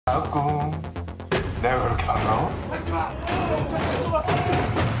반갑고. 내가 그렇게 반가워?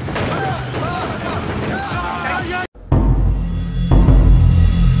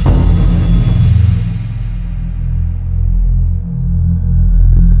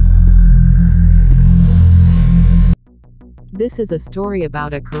 This is a story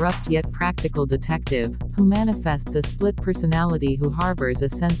about a corrupt yet practical detective, who manifests a split personality who harbors a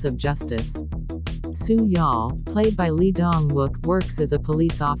sense of justice. Soo Yeol, played by Lee Dong-wook, works as a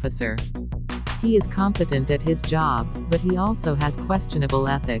police officer. He is competent at his job, but he also has questionable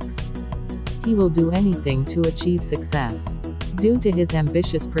ethics. He will do anything to achieve success. Due to his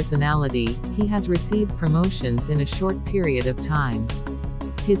ambitious personality, he has received promotions in a short period of time.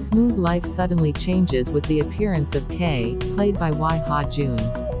 His smooth life suddenly changes with the appearance of K, played by Joon.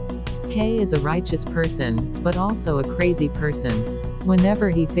 K is a righteous person, but also a crazy person. Whenever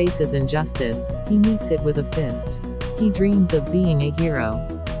he faces injustice, he meets it with a fist. He dreams of being a hero.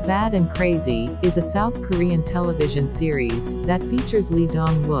 Bad and Crazy is a South Korean television series that features Lee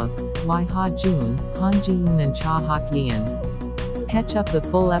Dong-wook, Joon, Han Ji-eun and Cha Hak-yeon. Catch up the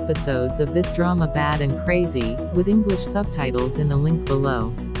full episodes of this drama Bad and Crazy, with English subtitles in the link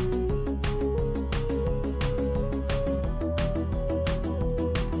below.